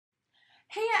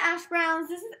Hey Ash Browns,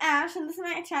 this is Ash and this is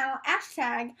my channel,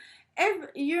 Hashtag. If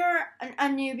you're a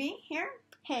newbie here,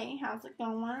 hey, how's it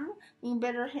going? You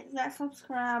better hit that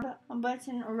subscribe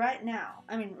button right now.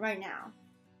 Right now.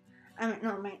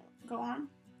 No, wait, go on.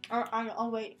 Or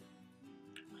I'll wait.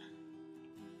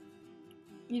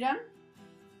 You done?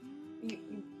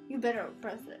 You better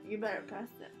press it. You better press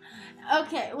it.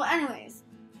 Okay, well anyways,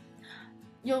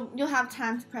 you'll have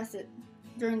time to press it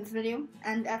during this video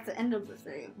and at the end of this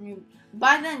video.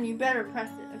 By then you better press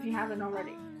it if you haven't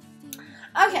already.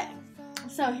 Okay,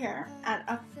 so here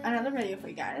at another video for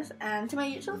you guys, and to my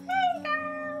YouTube, hey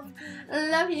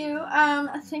guys, love you.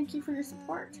 Thank you for your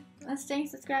support and staying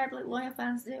subscribed like loyal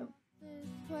fans do.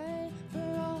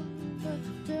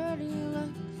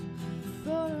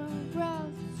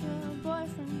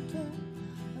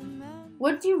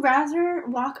 Would you rather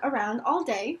walk around all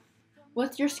day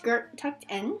with your skirt tucked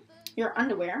in your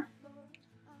underwear,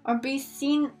 or be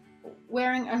seen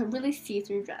wearing a really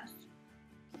see-through dress?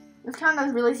 This kind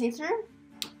of really see-through?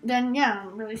 Then yeah,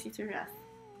 really see-through dress.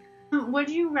 Would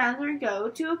you rather go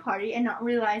to a party and not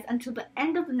realize until the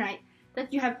end of the night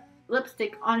that you have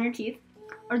lipstick on your teeth,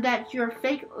 or that your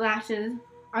fake lashes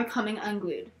are coming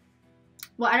unglued?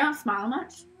 Well, I don't smile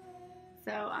much,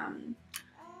 so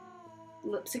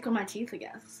lipstick on my teeth, I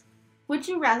guess. Would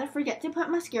you rather forget to put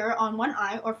mascara on one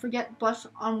eye or forget blush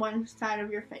on one side of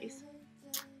your face?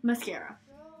 Mascara.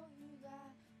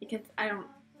 Because I don't...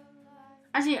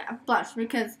 Actually, blush,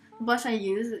 because the blush I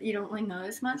use, you don't really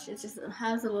notice much. It just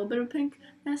has a little bit of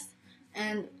pinkness.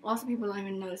 And lots of people don't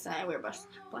even notice that I wear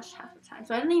blush half the time.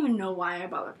 So I don't even know why I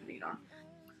bother putting it on.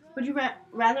 Would you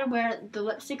rather wear the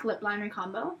lipstick lip liner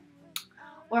combo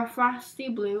or frosty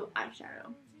blue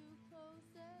eyeshadow?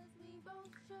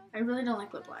 I really don't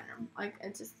like lip liner. Like,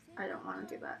 I don't want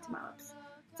to do that to my lips.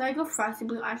 So I go frosty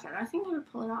blue eyeshadow. I think I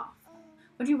would pull it off.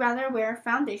 Would you rather wear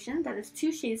foundation that is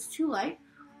 2 shades too light,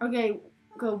 or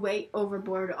go way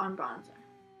overboard on bronzer?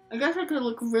 I guess I could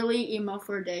look really emo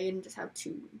for a day and just have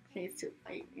 2 shades too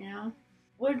light, you know?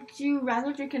 Would you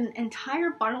rather drink an entire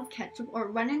bottle of ketchup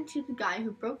or run into the guy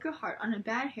who broke your heart on a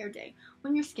bad hair day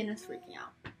when your skin is freaking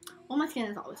out? Well, my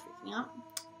skin is always freaking out.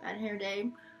 Bad hair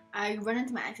day. I run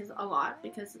into my exes a lot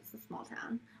because it's a small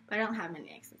town, but I don't have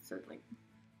many exes, so like,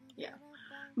 yeah.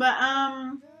 But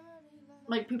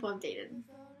like people I've dated,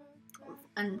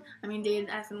 and dated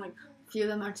as in like a few of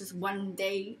them are just one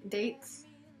day dates,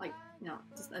 like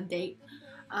just a date.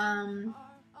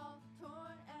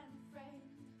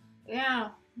 Yeah,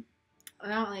 I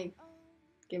don't like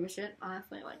give a shit,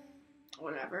 honestly, like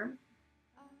whatever.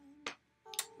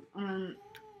 No.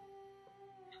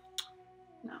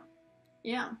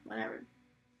 Yeah, whatever.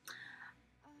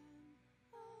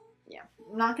 Yeah,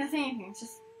 I'm not gonna say anything. It's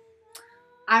just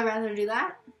I'd rather do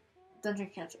that than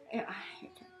drink ketchup. Yeah, I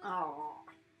hate it. Oh.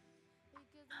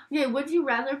 Okay, would you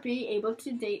rather be able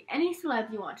to date any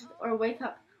celeb you wanted, or wake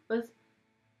up with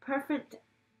perfect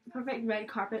red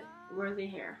carpet worthy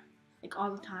hair, like all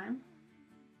the time?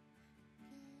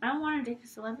 I don't want to date a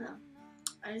celeb though.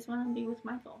 I just want to be with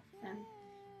Michael and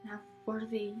have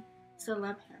worthy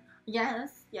celeb hair.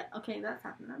 Yes, yeah, okay, that's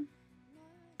happening.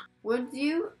 Would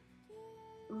you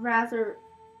rather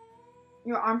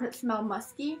your armpits smell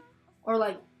musky or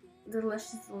like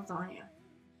delicious lasagna?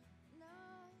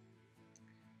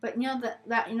 But you know that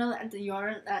the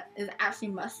deodorant that is actually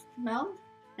musk smelled,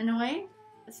 in a way,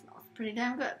 it smells pretty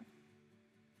damn good.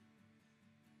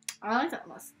 I like that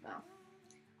musk smell.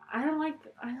 I don't like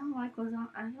lasagna.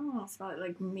 I don't want to smell it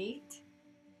like meat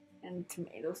and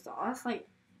tomato sauce. Like,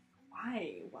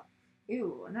 why? What?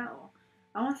 Ew, no.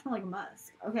 I want to smell like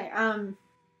musk. Okay,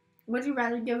 would you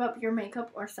rather give up your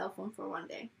makeup or cell phone for one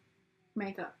day?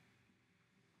 Makeup.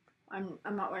 I'm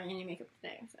not wearing any makeup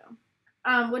today, so.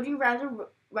 Would you rather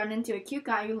run into a cute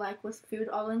guy you like with food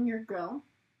all in your grill,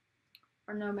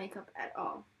 or no makeup at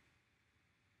all?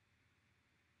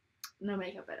 No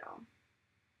makeup at all.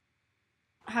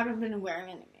 I haven't been wearing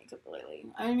any makeup lately.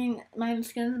 My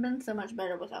skin's been so much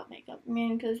better without makeup.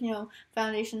 Because,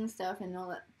 foundation and stuff and all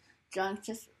that junk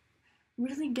just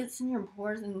really gets in your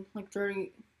pores and, like,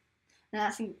 dirty, and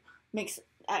actually makes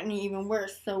acne even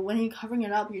worse. So when you're covering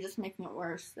it up, you're just making it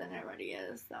worse than it already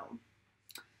is. So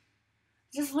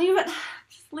just leave it.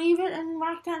 Just leave it and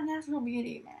rock that natural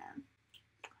beauty,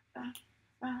 man.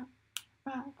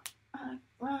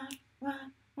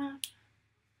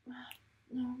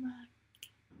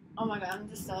 Oh my god, I'm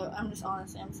just so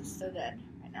dead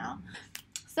right now.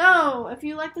 So, if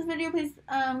you like this video, please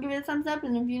give it a thumbs up,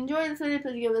 and if you enjoyed this video,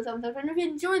 please give it a thumbs up, and if you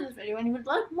enjoyed this video and you would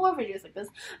like more videos like this,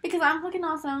 because I'm looking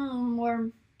awesome,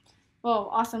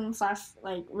 awesome /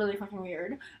 like really fucking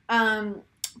weird,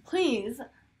 please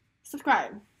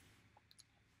subscribe.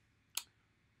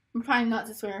 I'm trying not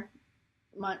to swear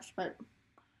much, but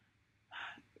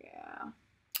yeah,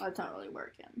 that's not really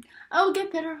working. I'll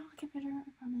get better. I'll get better. I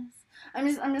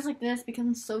promise. I'm just like this because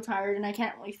I'm so tired and I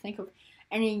can't really think of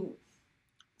any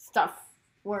stuff,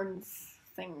 words,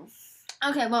 things.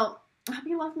 Okay, well, I hope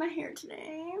you loved my hair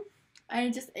today. I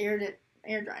just air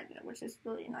dried it, which is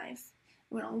really nice.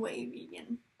 It went all wavy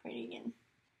and pretty. And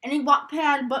any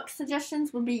Wattpad book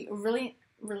suggestions would be really,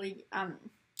 really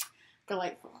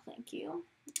delightful. Thank you.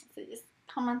 So just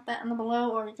comment that in the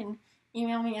below, or you can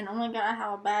email me. And oh my god, I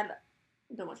have a bad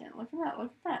double chin. Look at that.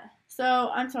 Look at that. So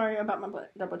I'm sorry about my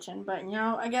double chin, but you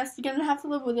know, I guess you're gonna have to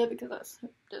live with it because that's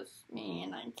just me,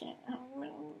 and I can't.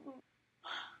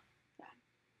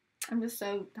 I'm just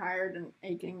so tired and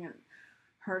aching and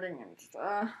hurting and just,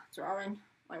 throbbing.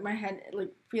 Like my head, it,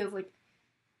 like, feels like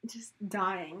just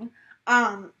dying.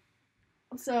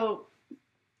 So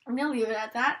I'm gonna leave it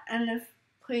at that. And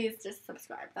please just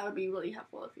subscribe. That would be really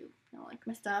helpful if you like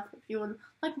my stuff. If you would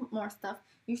like more stuff,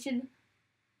 you should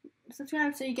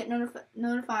subscribe so you get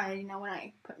notified. You know, when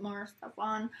I put more stuff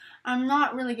on. I'm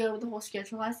not really good with the whole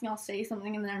scheduling. I'll say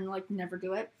something and then like never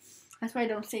do it. That's why I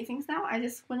don't say things now. I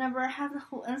just, whenever I have the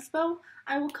whole inspo,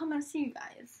 I will come and see you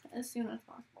guys as soon as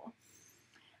possible.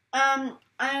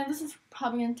 This is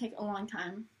probably going to take a long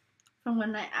time from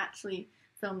when I actually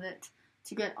filmed it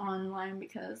to get online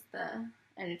because the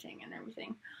editing and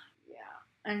everything. Yeah.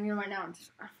 And you know, right now I'm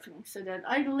feeling so dead.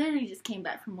 I literally just came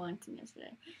back from Wellington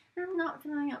yesterday. And I'm not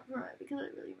feeling up for it because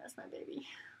I really miss my baby.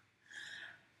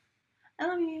 I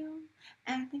love you.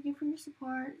 And thank you for your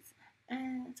support.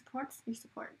 And your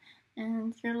support.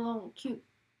 And your little cute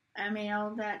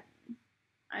Meow that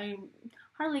I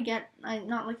hardly get,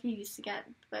 not like you used to get,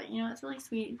 but you know, it's really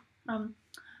sweet from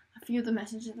a few of the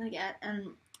messages I get, and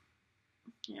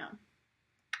you know,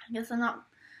 I guess I'm not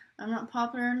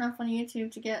popular enough on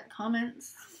YouTube to get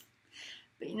comments,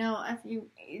 but you know, if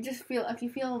you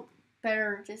feel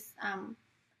better just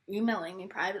emailing me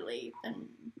privately, then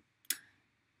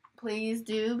please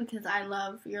do, because I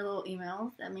love your little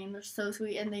emails. I mean, they're so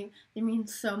sweet and they mean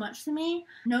so much to me.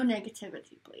 No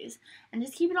negativity, please. And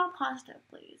just keep it all positive,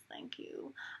 please. Thank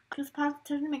you. Because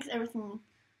positivity makes everything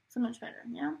so much better,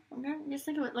 yeah? Okay? Just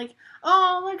think of it like,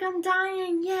 oh, like I'm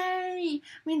dying, yay!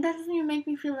 I mean, that doesn't even make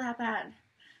me feel that bad.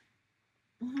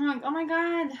 I'm like, oh my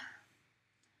god.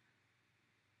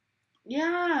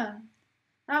 Yeah.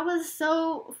 That was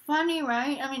so funny,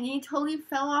 right? I mean, he totally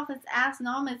fell off his ass and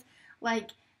almost,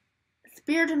 like,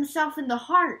 speared himself in the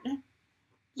heart.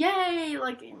 Yay!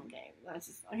 Like, okay, that's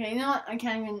just, okay, you know what? I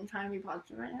can't even try and be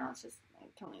positive right now. It's just,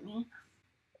 like, killing me.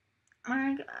 Oh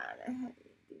my god, I hate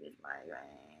these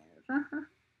migraines.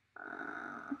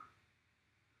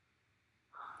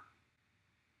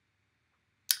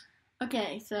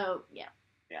 Okay, so, yeah.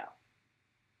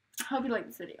 Hope you like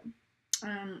this video.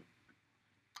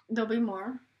 There'll be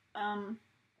more,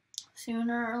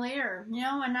 sooner or later, you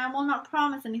know, and I will not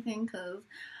promise anything, because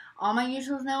all my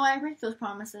usuals know I break those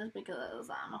promises because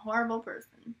I'm a horrible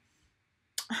person.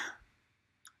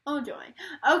 Oh joy.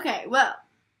 Okay, well,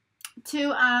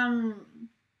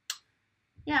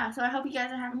 yeah, so I hope you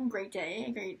guys are having a great day,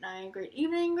 a great night, great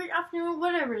evening, great afternoon,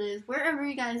 whatever it is, wherever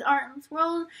you guys are in this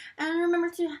world, and remember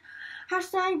to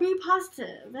hashtag be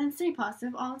positive, and stay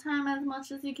positive all the time as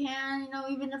much as you can, you know,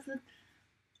 even if the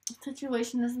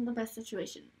situation isn't the best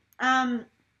situation.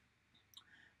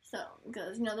 So,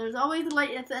 because, you know, there's always a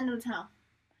light at the end of the tunnel.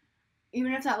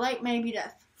 Even if that light may be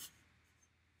death.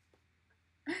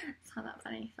 It's not that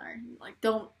funny, sorry. Like,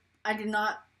 I did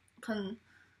not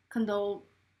condole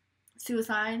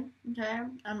suicide, okay?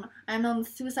 I'm on the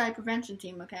suicide prevention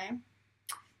team, okay?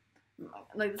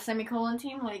 Like, the semicolon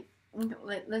team, like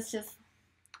let's just,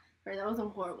 right, that was a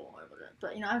horrible,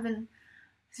 but, you know, I've been,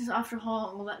 just after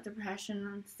all that depression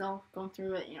and still going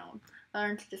through it, you know, I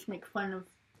learned to just make fun of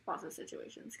lots of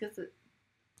situations, because it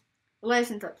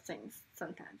lightens up things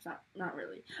sometimes, not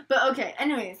really. But okay,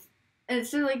 anyways,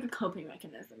 it's just like a coping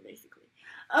mechanism, basically.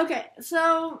 Okay,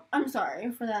 so I'm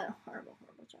sorry for that horrible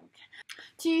joke.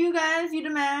 To you guys, you the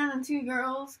man, and to you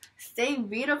girls, stay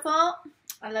beautiful.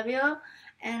 I love you,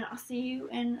 and I'll see you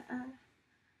in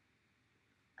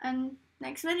my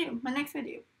next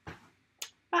video.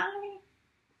 Bye.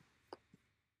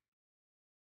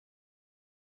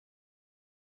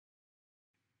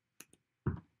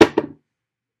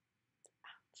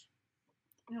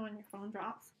 You know when your phone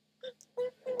drops?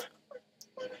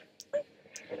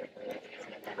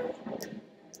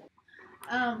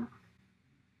 Um,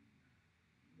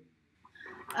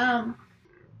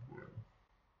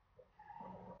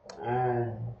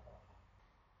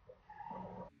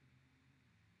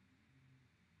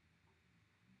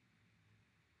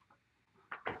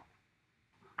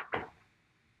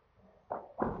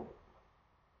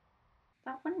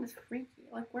 That wind is freaky.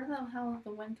 Like, where the hell is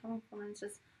the wind coming from? And it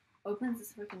just opens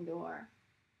this freaking door.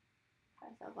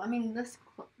 I mean, this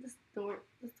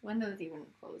window is even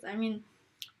closed. I mean,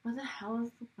 where the hell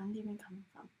is the wind even coming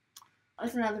from?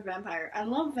 It's another vampire. I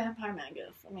love vampire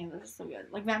mangas. I mean, they're just so good.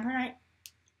 Like Vampire Night.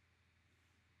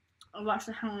 I've watched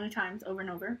it how many times over and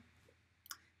over.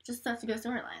 Just such a good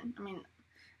storyline. I mean,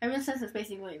 everyone says it's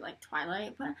basically like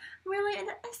Twilight, but really,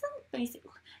 it's not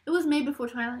basically. It was made before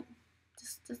Twilight.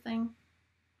 Just saying.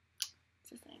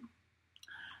 Just saying.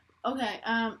 Okay.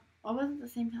 What was it at the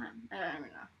same time? I don't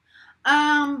even know.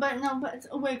 But it's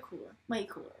way cooler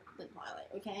than Twilight.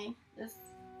 Okay, there's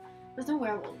no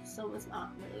werewolves, so it's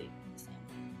not really the same.